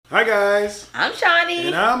Hi guys. I'm Shawnee.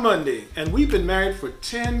 And I'm Monday. And we've been married for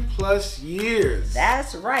 10 plus years.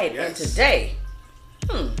 That's right. Yes. And today,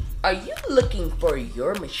 are you looking for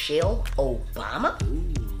your Michelle Obama?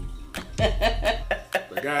 Ooh.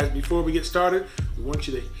 But guys, before we get started, we want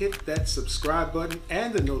you to hit that subscribe button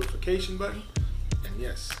and the notification button. And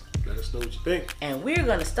yes, let us know what you think. And we're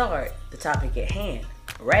going to start the topic at hand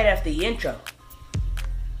right after the intro.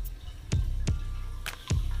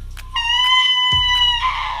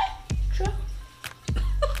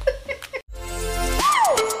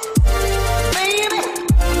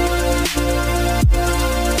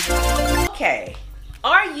 Okay,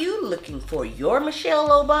 are you looking for your Michelle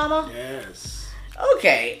Obama? Yes.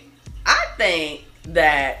 Okay, I think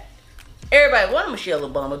that everybody want a Michelle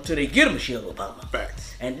Obama till they get a Michelle Obama.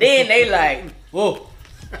 Facts. And then they like, whoa,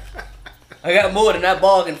 I got more than I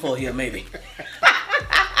bargained for here, maybe.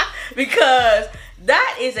 Because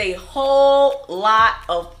that is a whole lot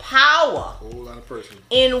of power. A whole lot of person.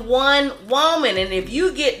 In one woman. And if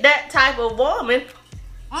you get that type of woman,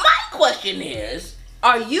 my question is,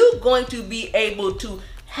 are you going to be able to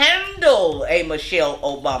handle a Michelle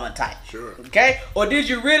Obama type? Sure. Okay? Or did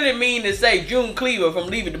you really mean to say June Cleaver from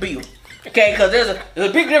Leave It to Beaver? Okay, because there's a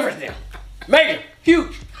big difference there. Major.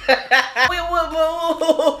 Huge.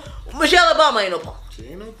 Michelle Obama ain't no punk. She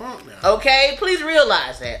ain't no punk now. Okay? Please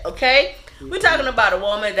realize that. Okay? We're talking about a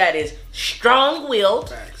woman that is strong-willed,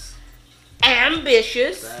 Facts.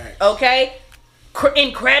 ambitious, Facts. okay?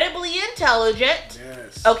 Incredibly intelligent,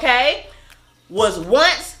 Yes. okay? Was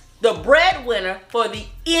once the breadwinner for the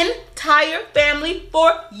entire family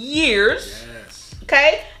for years, Yes.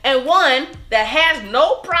 okay? And one that has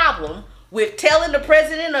no problem with telling the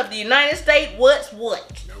president of the United States what's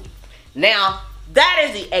what. No. Now, that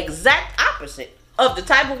is the exact opposite of the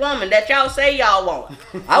type of woman that y'all say y'all want.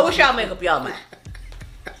 I wish y'all make up y'all mind.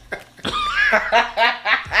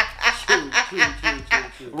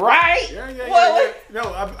 True. Right? Yeah. No,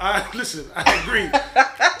 I listen, I agree.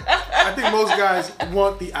 I think most guys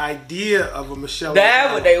want the idea of a Michelle That's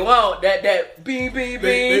Obama. what they want. That beep, beep, beep.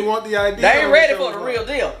 They want the idea. They ain't of ready Michelle for the Obama. real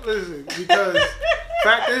deal. Listen, because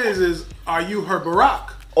fact is, are you her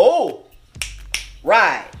Barack? Oh,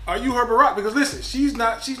 right. Are you her Barack? Because listen, she's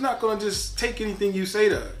not gonna just take anything you say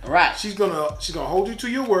to her. Right. She's gonna hold you to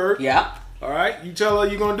your word. Yeah. All right. You tell her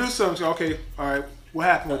you're gonna do something. She's okay. All right. What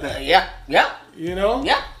happened with that? Yeah. You know.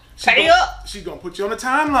 Yeah. She Pay gonna, up. She's gonna put you on the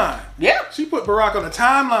timeline. Yeah. She put Barack on the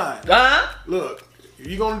timeline. Uh-huh. Look,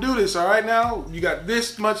 you're gonna do this. All right. Now you got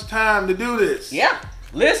this much time to do this. Yeah.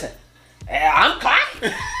 Listen, I'm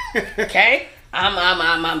clocking. Okay.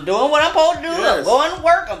 I'm doing what I'm supposed to do. Yes. I'm going to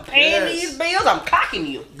work. I'm paying Yes. these bills. I'm clocking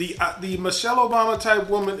you. The Michelle Obama type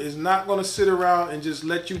woman is not gonna sit around and just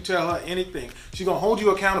let you tell her anything. She's gonna hold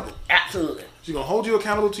you accountable. Absolutely. She's gonna hold you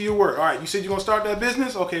accountable to your work. All right. You said you're gonna start that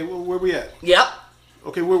business. Okay. Well, where we at? Yep.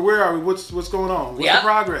 Okay. Where are we? What's going on? What's Yep. the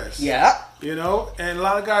progress? Yep. You know, and a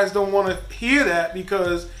lot of guys don't want to hear that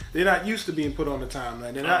because they're not used to being put on the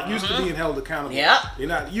timeline. They're not used to being held accountable. Yep. They're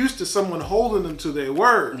not used to someone holding them to their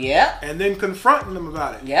word. Yep. And then confronting them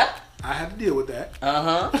about it. Yep. I had to deal with that.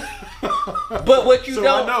 But what you So I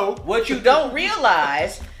don't know. what you don't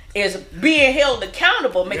realize is being held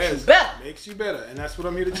accountable makes Yes, you better. Makes you better. And that's what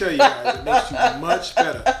I'm here to tell you guys. It makes you much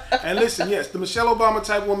better. And listen, yes, the Michelle Obama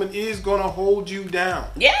type woman is going to hold you down.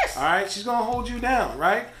 Yes. All right? She's going to hold you down,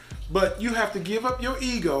 right? But you have to give up your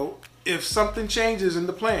ego if something changes in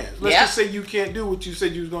the plans. Let's Yeah. just say you can't do what you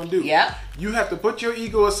said you was going to do. Yeah. You have to put your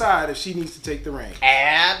ego aside if she needs to take the reins.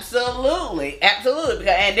 Absolutely. Because,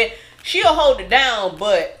 and then she'll hold it down,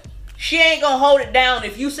 but she ain't gonna hold it down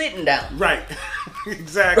if you sitting down. Right.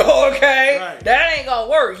 Exactly. Okay? Right. That ain't gonna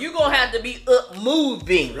work. You're gonna have to be up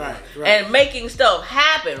moving Right. and making stuff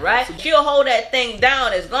happen, right? She'll hold that thing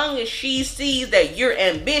down as long as she sees that you're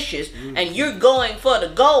ambitious and you're going for the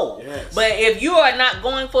goal. Yes. But if you are not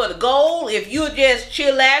going for the goal, if you're just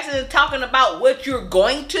chillaxing and talking about what you're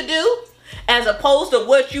going to do as opposed to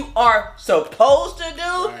what you are supposed to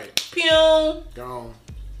do, Right. pew, Gone.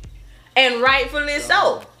 and rightfully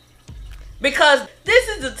so. Because this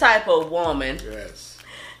is the type of woman Yes.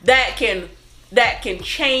 that can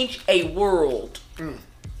change a world.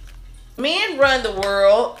 Men run the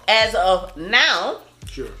world as of now,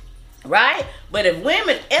 Sure. right? But if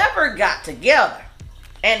women ever got together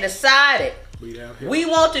and decided we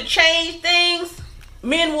want to change things,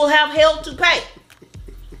 men will have hell to pay.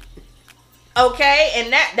 Okay?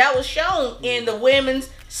 And that was shown in the women's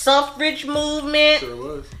suffrage movement, Sure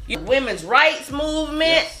was. women's rights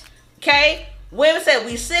movement. Yes. Okay? Women said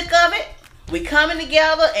we sick of it. We coming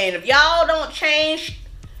together, and if y'all don't change,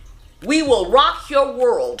 we will rock your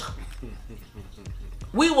world.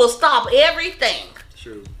 We will stop everything.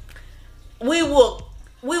 True. we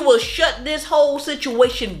will shut this whole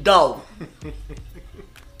situation down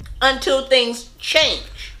until things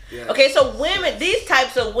change. Yes. Okay, so women, these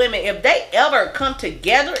types of women, if they ever come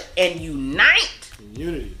together and unite,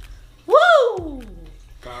 Unity. woo!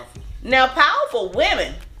 Powerful. Now, powerful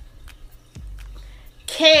women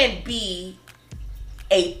can be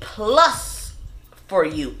a plus for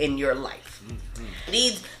you in your life. Mm-hmm.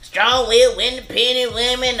 These strong-willed, independent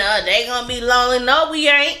women, they gonna be lonely. No, we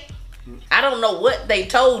ain't. I don't know what they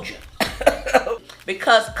told you.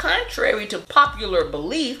 Because contrary to popular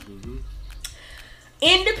belief,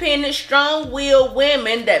 independent, strong-willed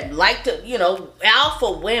women that like to,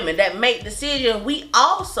 alpha women that make decisions, we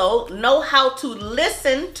also know how to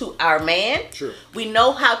listen to our man. Sure. We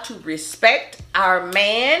know how to respect our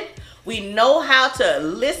man. We know how to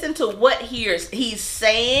listen to what he's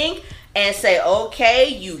saying and say, okay,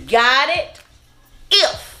 you got it.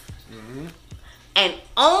 If and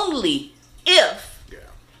only if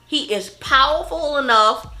he is powerful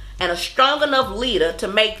enough and a strong enough leader to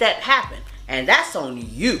make that happen. And that's on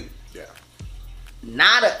you. Yeah.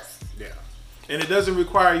 Not us. Yeah. And it doesn't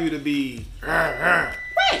require you to be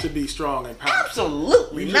to be strong and powerful.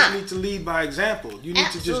 Absolutely You not. just need to lead by example. You need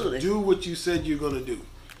Absolutely. to just do what you said you're going to do.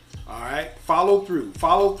 All right? Follow through.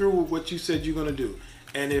 Follow through with what you said you're going to do.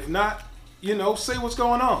 And if not, say what's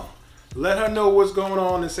going on. Let her know what's going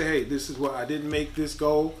on and say, hey, this is what I didn't make this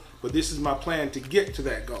goal, but this is my plan to get to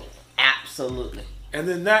that goal. Absolutely. And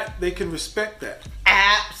then they can respect that.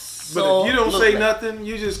 Absolutely. But if you don't say nothing,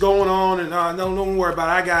 you just going on and don't worry about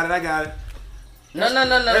it. I got it. No.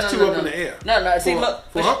 That's too up in the air. No. See,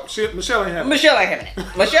 Michelle ain't having it. Michelle ain't having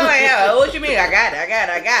it. Michelle ain't having it. What you mean? I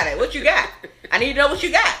got it. What you got? I need to know what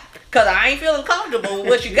you got. Because I ain't feeling comfortable with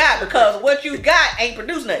what you got, because what you got ain't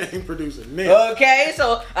producing nothing. Ain't producing me. Okay?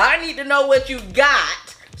 So I need to know what you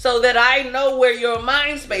got so that I know where your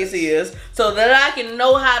mind space is, so that I can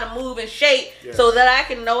know how to move and shape, so that I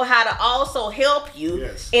can know how to also help you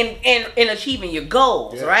in achieving your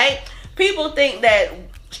goals, right? People think that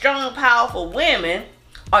strong, powerful women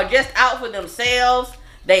are just out for themselves.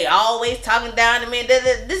 They always talking down to men.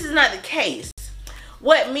 This is not the case.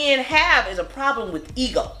 What men have is a problem with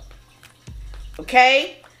ego.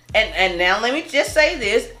 Okay? And now let me just say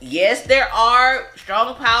this. Yes, there are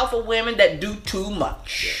strong, powerful women that do too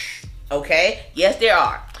much. Okay? Yes, there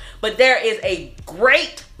are. But there is a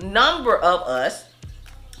great number of us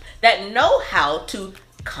that know how to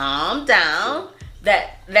calm down,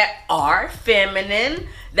 that are feminine,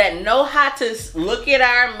 that know how to look at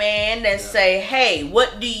our man and say, hey,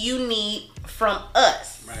 what do you need from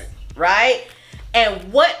us? Right?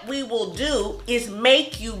 And what we will do is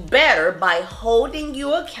make you better by holding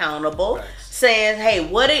you accountable, saying, hey,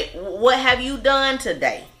 what have you done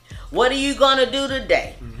today? What are you going to do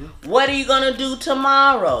today? What are you going to do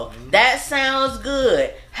tomorrow? That sounds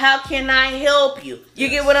good. How can I help you? You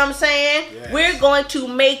get what I'm saying? We're going to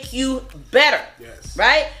make you better.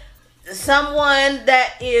 Right? Someone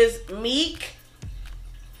that is meek,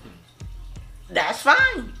 that's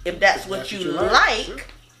fine. If that's what you like. Sure.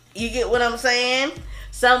 You get what I'm saying?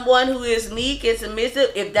 Someone who is meek and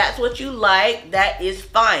submissive, if that's what you like, that is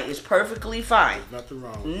fine. It's perfectly fine. There's nothing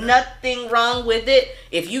wrong with Nothing wrong with it.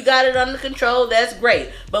 If you got it under control, that's great.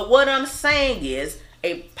 But what I'm saying is,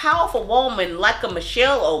 a powerful woman like a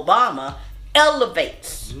Michelle Obama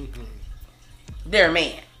elevates their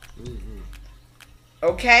man.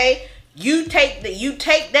 Okay? You take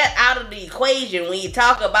that out of the equation when you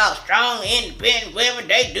talk about strong, independent women.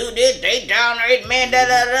 They do this, they downright man,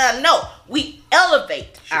 No, we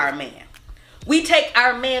elevate our man. We take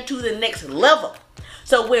our man to the next level.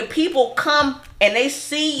 So when people come and they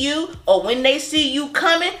see you, or when they see you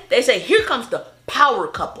coming, they say, here comes the power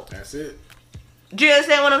couple. That's it. Do you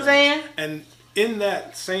understand what I'm saying? And in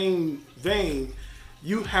that same vein,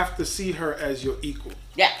 you have to see her as your equal.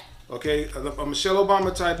 Yeah. Okay, a Michelle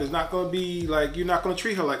Obama type is not going to be like, you're not going to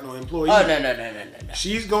treat her like no employee. Oh, no.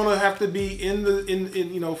 She's going to have to be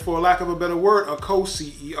in for lack of a better word, a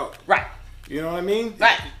co-CEO. Right. You know what I mean?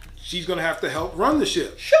 Right. She's going to have to help run the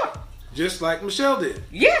ship. Sure. Just like Michelle did.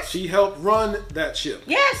 Yes. She helped run that ship.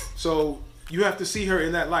 Yes. So you have to see her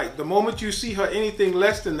in that light. The moment you see her anything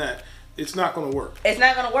less than that, it's not going to work. It's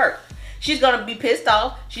not going to work. She's going to be pissed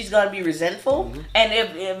off. She's going to be resentful. And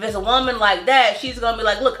if it's a woman like that, she's going to be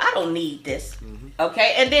like, look, I don't need this.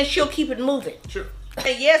 Okay? And then she'll keep it moving. Sure.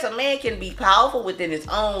 And yes, a man can be powerful within his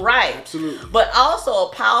own right. Absolutely. But also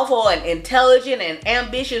a powerful and intelligent and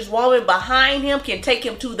ambitious woman behind him can take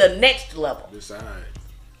him to the next level. Decide.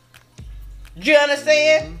 Do you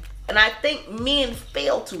understand? And I think men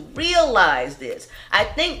fail to realize this. I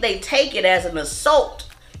think they take it as an assault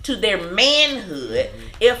to their manhood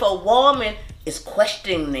if a woman is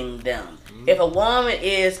questioning them, if a woman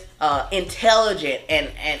is intelligent and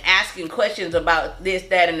asking questions about this,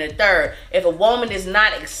 that, and the third, if a woman is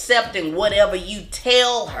not accepting whatever you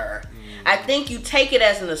tell her, I think you take it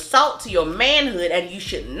as an assault to your manhood, and you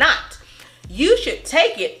should not. You should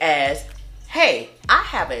take it as, hey, I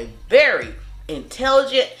have a very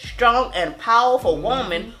intelligent, strong, and powerful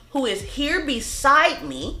woman who is here beside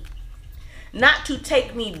me, not to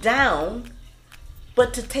take me down,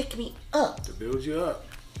 but to take me up. To build you up.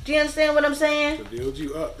 Do you understand what I'm saying? To build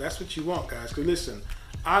you up. That's what you want, guys. Because listen,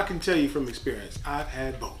 I can tell you from experience, I've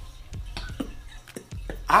had both.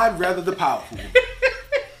 I'd rather the powerful woman.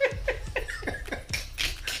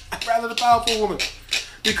 I'd rather the powerful woman.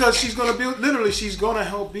 Because she's going to build, literally, she's going to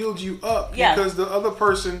help build you up. Yeah. Because the other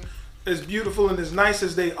person, as beautiful and as nice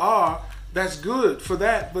as they are, that's good for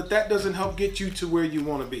that, but that doesn't help get you to where you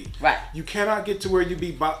want to be. Right. You cannot get to where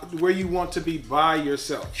where you want to be by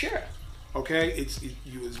yourself. Sure. Okay?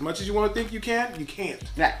 You as much as you want to think you can, you can't.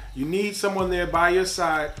 Right. You need someone there by your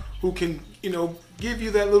side who can, give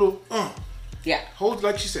you that little Yeah. hold,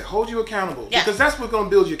 like she said, hold you accountable. Yeah. Because that's what's going to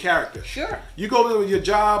build your character. Sure. You go to your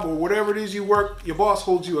job or whatever it is you work, your boss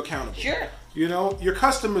holds you accountable. Sure. Your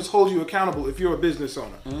customers hold you accountable if you're a business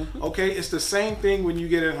owner. Okay, it's the same thing when you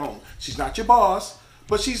get at home. She's not your boss,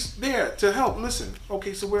 but she's there to help. Listen,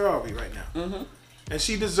 okay, so where are we right now? And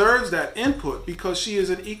she deserves that input because she is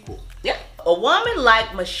an equal. Yeah. A woman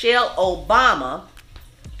like Michelle Obama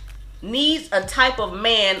needs a type of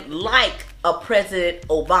man like a President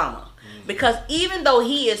Obama. Because even though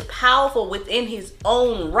he is powerful within his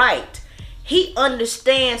own right, he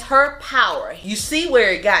understands her power. You see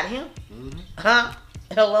where it got him? Huh?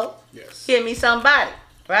 Hello? Yes. Hear me, somebody.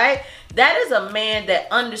 Right? That is a man that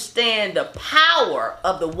understands the power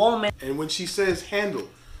of the woman. And when she says handle,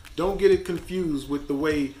 don't get it confused with the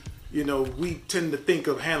way, we tend to think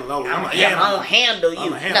of handle. Oh, I'm gonna handle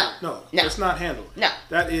you. No, that's not handle. No.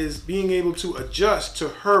 That is being able to adjust to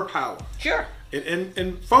her power. Sure.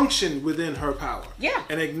 And function within her power. Yeah.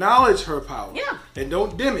 And acknowledge her power. Yeah. And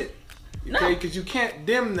don't dim it. Okay? Because you can't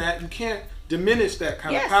dim that. You can't diminish that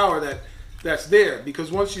kind of power that's there.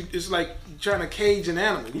 Because once it's like trying to cage an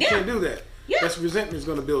animal. You can't do that. Yeah. That's resentment is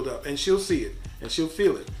going to build up. And she'll see it. And she'll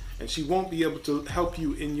feel it. And she won't be able to help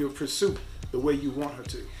you in your pursuit the way you want her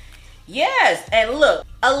to. Yes, and look,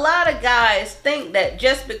 a lot of guys think that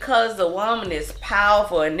just because the woman is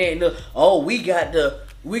powerful and they look, we got to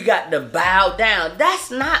bow down. That's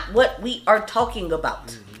not what we are talking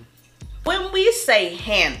about. When we say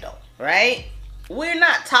handle, right? We're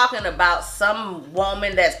not talking about some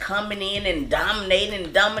woman that's coming in and dominating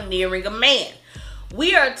and domineering a man.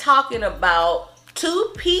 We are talking about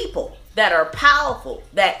two people that are powerful,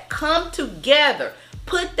 that come together,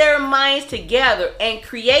 put their minds together, and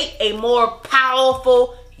create a more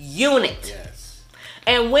powerful unit. Yes.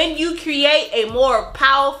 And when you create a more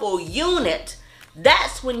powerful unit,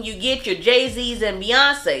 that's when you get your Jay-Z's and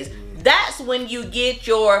Beyonce's. That's when you get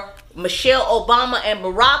your Michelle Obama and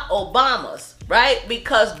Barack Obamas, right?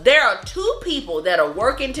 Because there are two people that are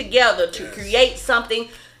working together to create something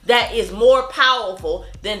that is more powerful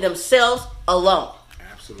than themselves alone.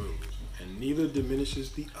 Absolutely. And neither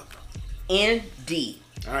diminishes the other. Indeed.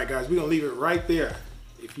 All right, guys, we're going to leave it right there.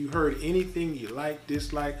 If you heard anything you like,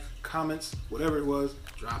 dislike, comments, whatever it was,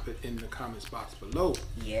 drop it in the comments box below.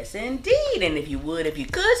 Yes, indeed. And if you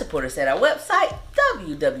could, support us at our website,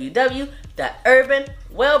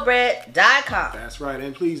 www.urbanwellbred.com. That's right.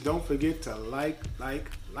 And please don't forget to like.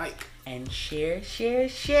 And share.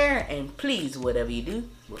 And please, whatever you do,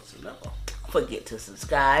 what's the level? Forget to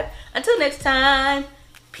subscribe. Until next time,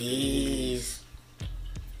 peace.